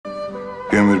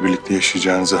Bir ömür birlikte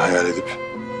yaşayacağınızı hayal edip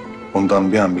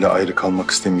ondan bir an bile ayrı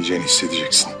kalmak istemeyeceğini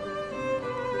hissedeceksin.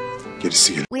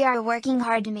 Gerisi gelir. We are working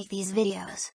hard to make these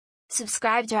videos.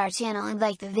 Subscribe to our channel and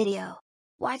like the video.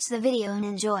 Watch the video and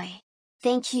enjoy.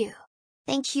 Thank you.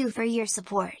 Thank you for your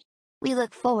support. We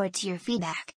look forward to your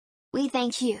feedback. We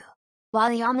thank you.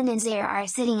 While Yaman and Seher are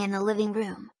sitting in the living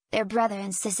room, their brother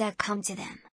and Seher come to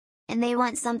them. And they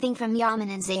want something from Yaman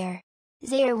and Seher.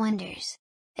 Seher wonders.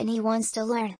 And he wants to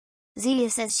learn. Zia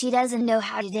says she doesn't know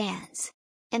how to dance.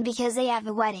 And because they have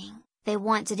a wedding, they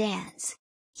want to dance.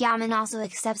 Yaman also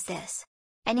accepts this.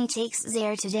 And he takes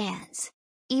Seher to dance.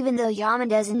 Even though Yaman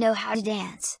doesn't know how to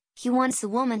dance, he wants the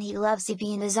woman he loves to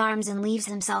be in his arms and leaves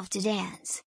himself to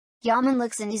dance. Yaman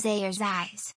looks into Seher's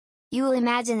eyes. You will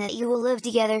imagine that you will live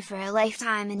together for a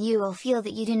lifetime and you will feel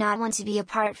that you do not want to be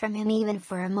apart from him even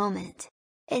for a moment.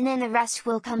 And then the rest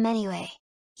will come anyway.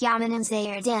 Yaman and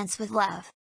Seher dance with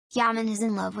love. Yaman is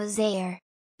in love with Seher.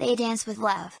 They dance with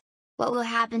love. What will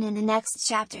happen in the next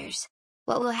chapters?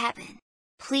 What will happen?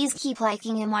 Please keep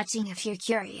liking and watching if you're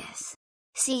curious.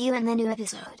 See you in the new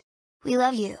episode. We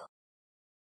love you.